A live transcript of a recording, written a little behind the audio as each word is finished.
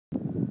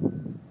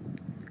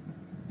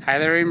Hi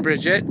Larry and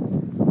Bridget.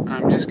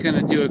 I'm just going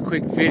to do a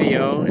quick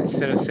video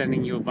instead of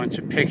sending you a bunch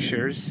of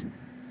pictures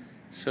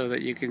so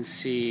that you can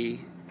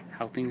see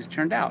how things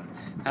turned out.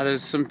 Now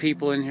there's some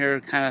people in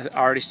here kind of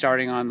already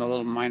starting on the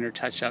little minor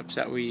touch-ups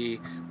that we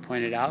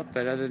pointed out,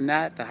 but other than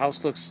that, the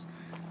house looks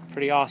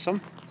pretty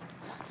awesome.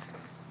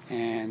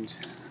 And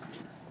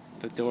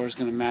the door is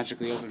going to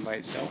magically open by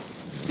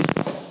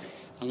itself.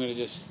 I'm going to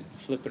just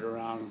flip it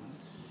around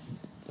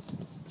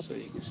so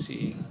you can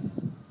see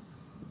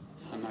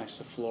how nice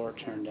the floor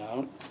turned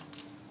out.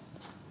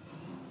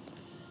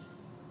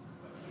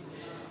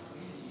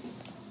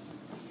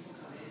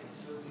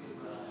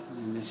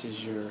 And this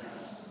is your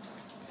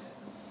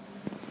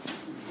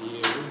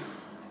view,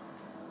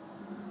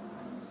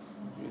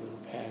 your little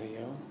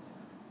patio,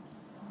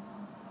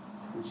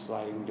 and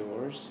sliding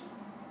doors.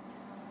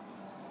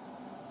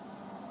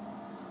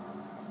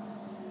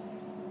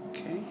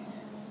 Okay,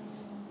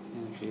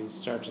 and if you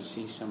start to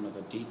see some of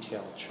the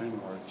detailed trim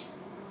work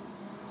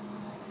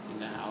in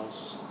the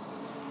house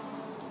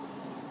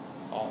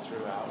all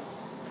throughout.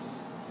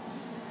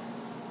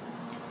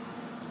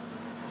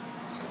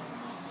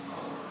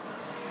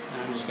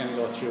 Now I'm just going to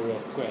go through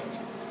real quick.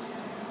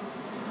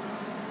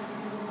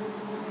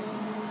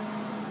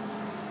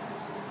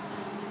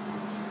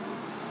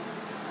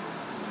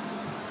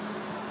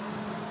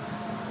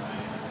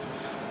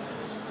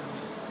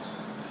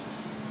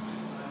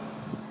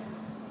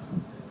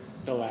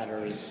 The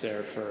ladder is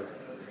there for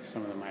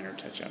some of the minor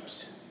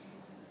touch-ups.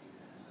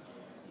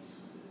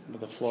 But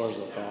the floors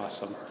look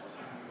awesome.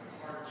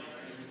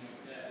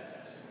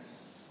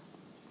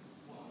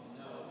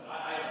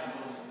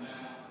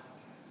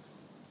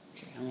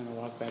 Okay, I'm going to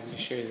walk back and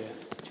show you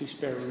the 2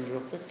 spare rooms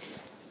real quick.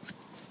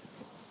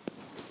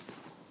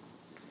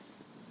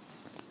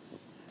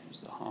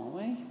 There's the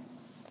hallway.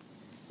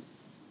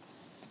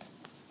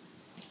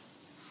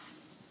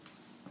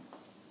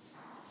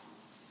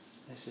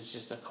 This is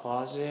just a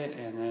closet,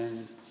 and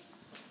then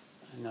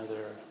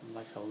another,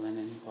 like a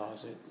linen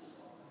closet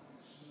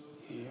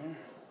here.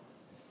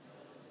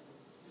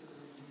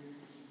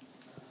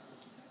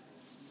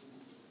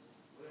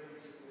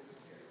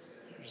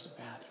 There's the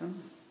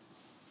bathroom.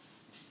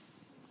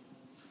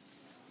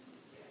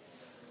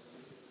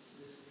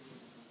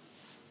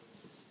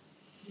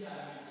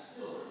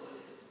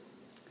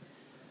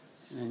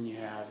 And then you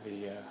have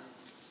the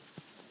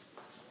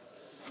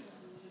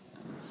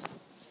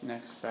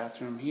next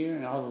bathroom here,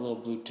 and all the little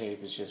blue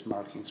tape is just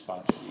marking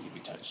spots that need to be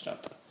touched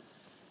up.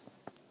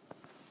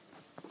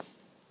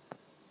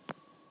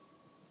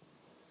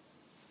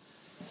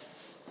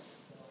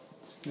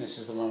 This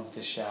is the one with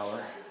the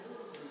shower.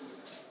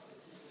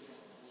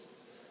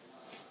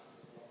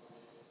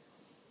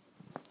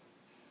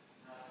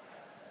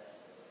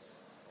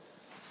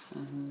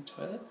 And the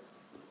toilet.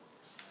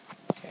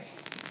 Okay.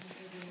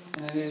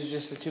 And then these are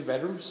just the 2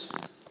 bedrooms.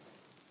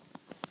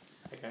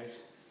 Hi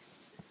guys.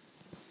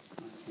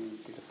 Can you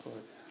see the floor?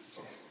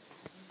 Okay.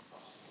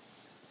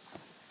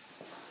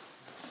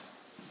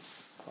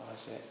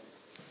 Closet.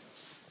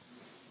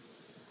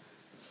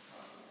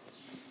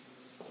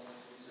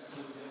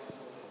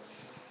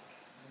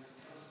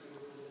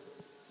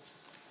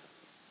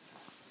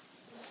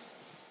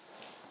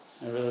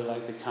 I really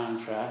like the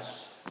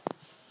contrast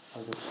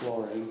of the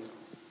flooring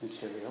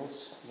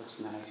materials. Looks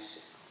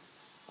nice.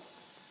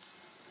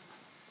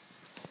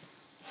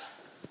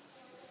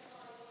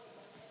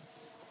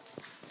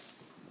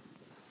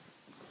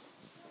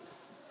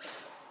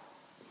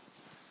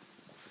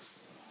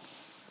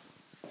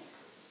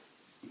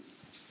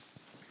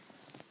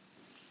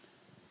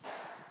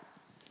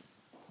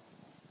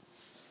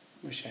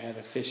 Wish I had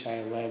a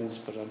fisheye lens,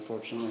 but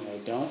unfortunately I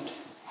don't.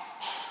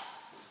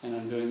 And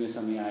I'm doing this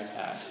on the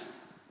iPad.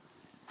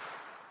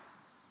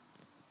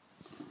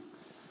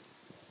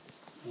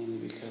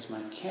 Mainly because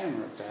my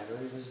camera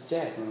battery was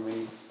dead when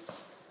we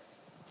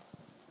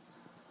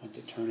went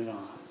to turn it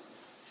on.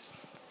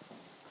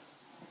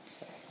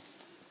 Okay.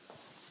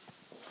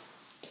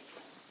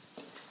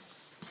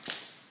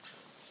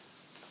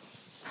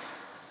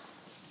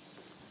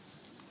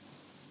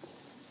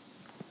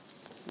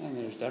 And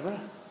there's Deborah.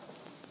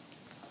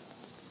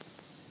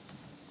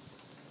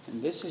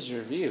 And this is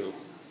your view.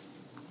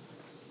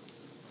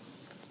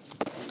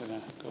 I'm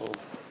gonna go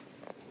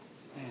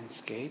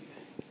landscape.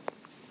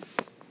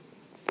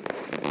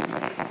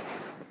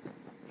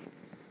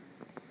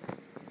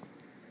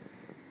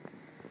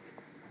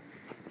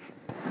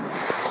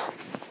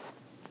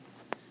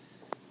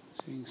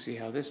 So you can see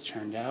how this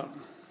turned out.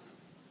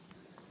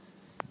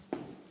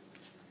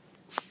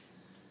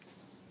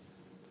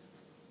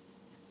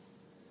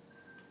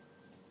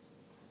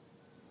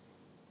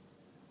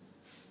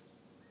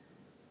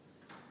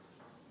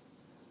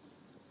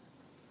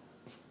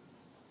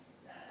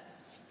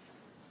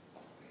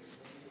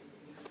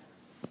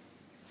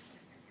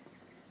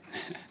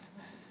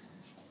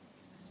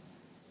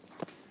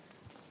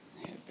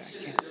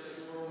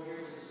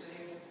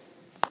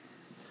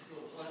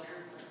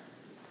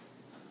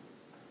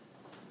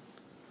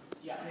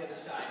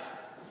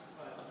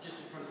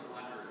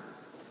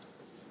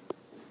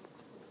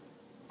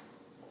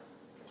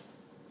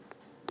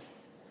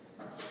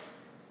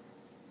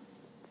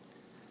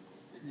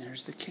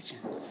 there's the kitchen.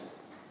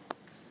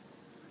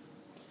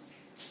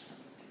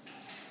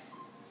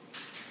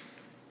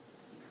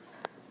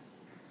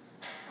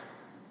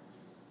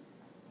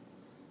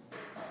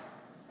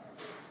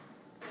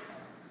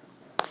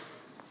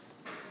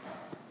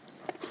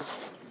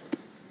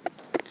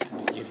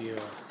 Kind of give you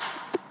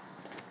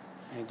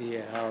an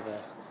idea how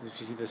if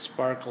you see the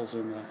sparkles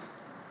in the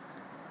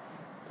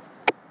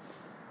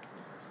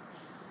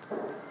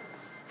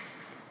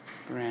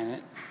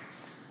granite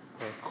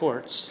or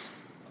quartz.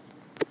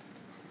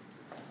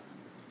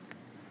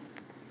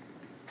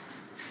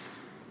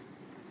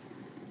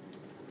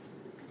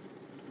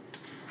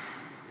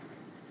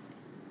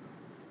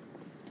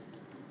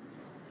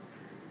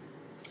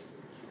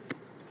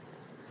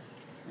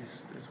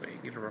 This way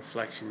you get a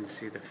reflection and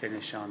see the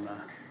finish on the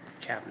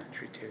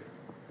cabinetry too.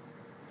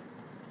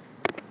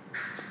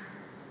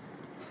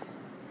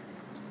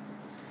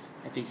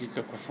 I think you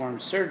could perform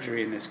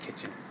surgery in this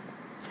kitchen.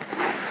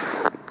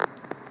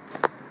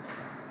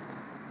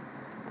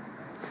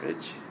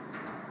 Fridge.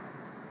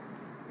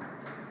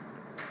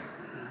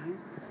 Alright.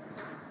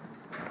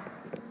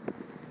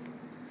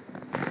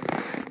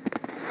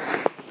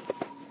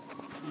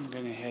 I'm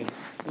going to head,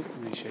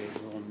 let me show you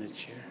a little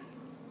niche here.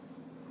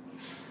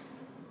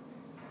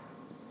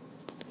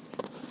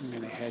 I'm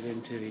going to head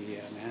into the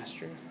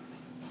master.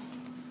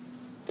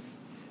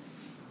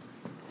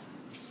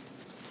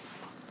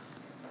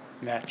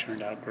 That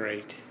turned out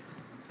great.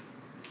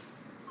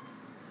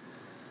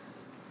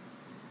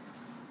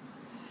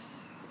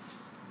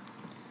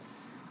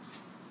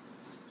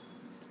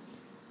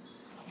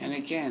 And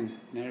again,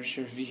 there's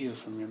your view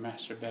from your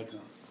master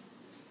bedroom.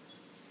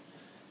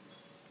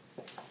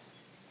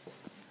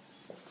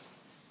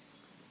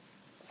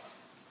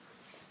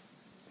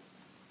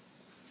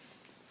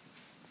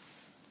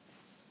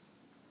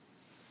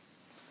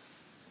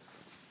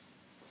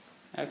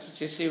 That's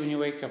what you see when you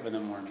wake up in the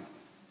morning.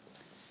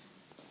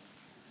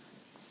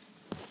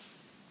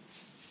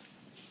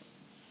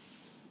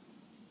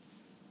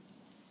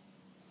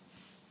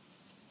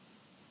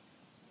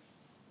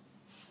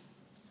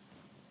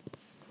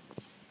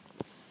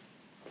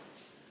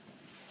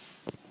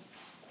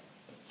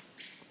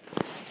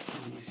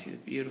 And you see the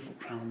beautiful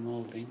crown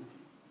molding.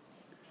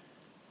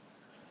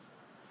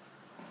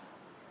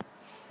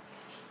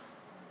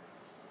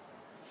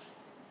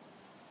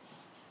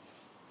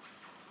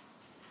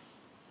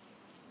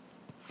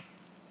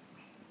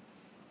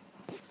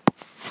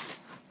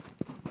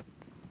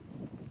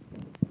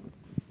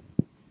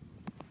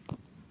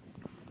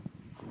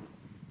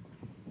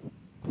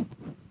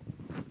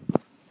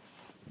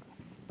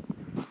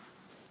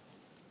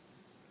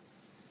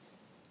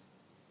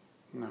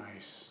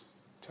 Nice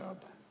tub.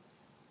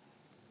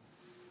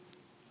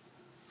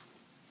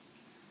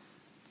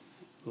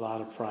 A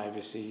lot of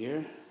privacy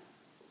here.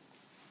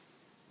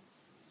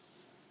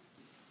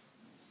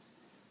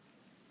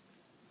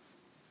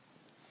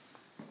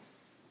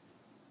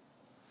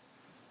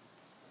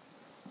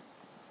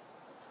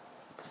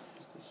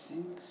 There's the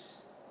sinks.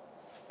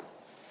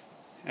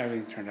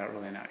 Everything turned out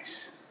really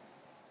nice.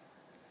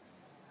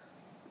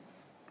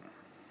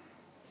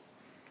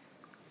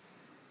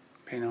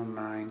 Pay no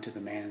mind to the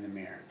man in the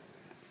mirror.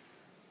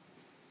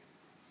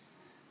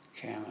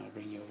 Okay, I'm going to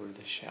bring you over to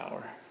the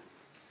shower.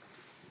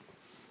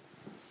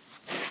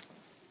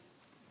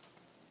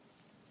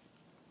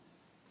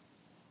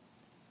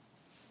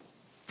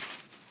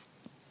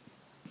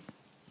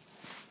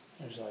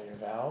 There's all your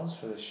valves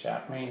for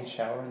the main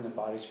shower and the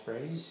body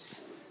sprays.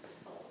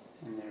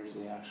 And there's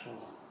the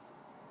actual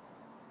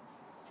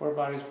 4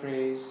 body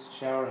sprays,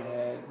 shower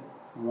head,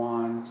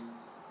 wand,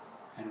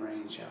 and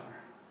rain shower.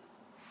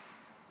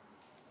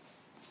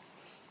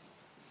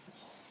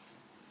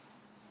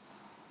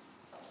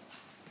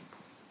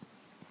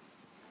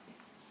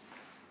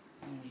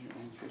 There's your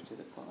entry to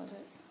the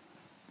closet.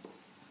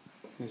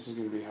 This is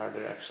going to be hard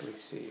to actually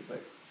see,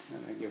 but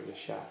I'm going to give it a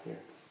shot here.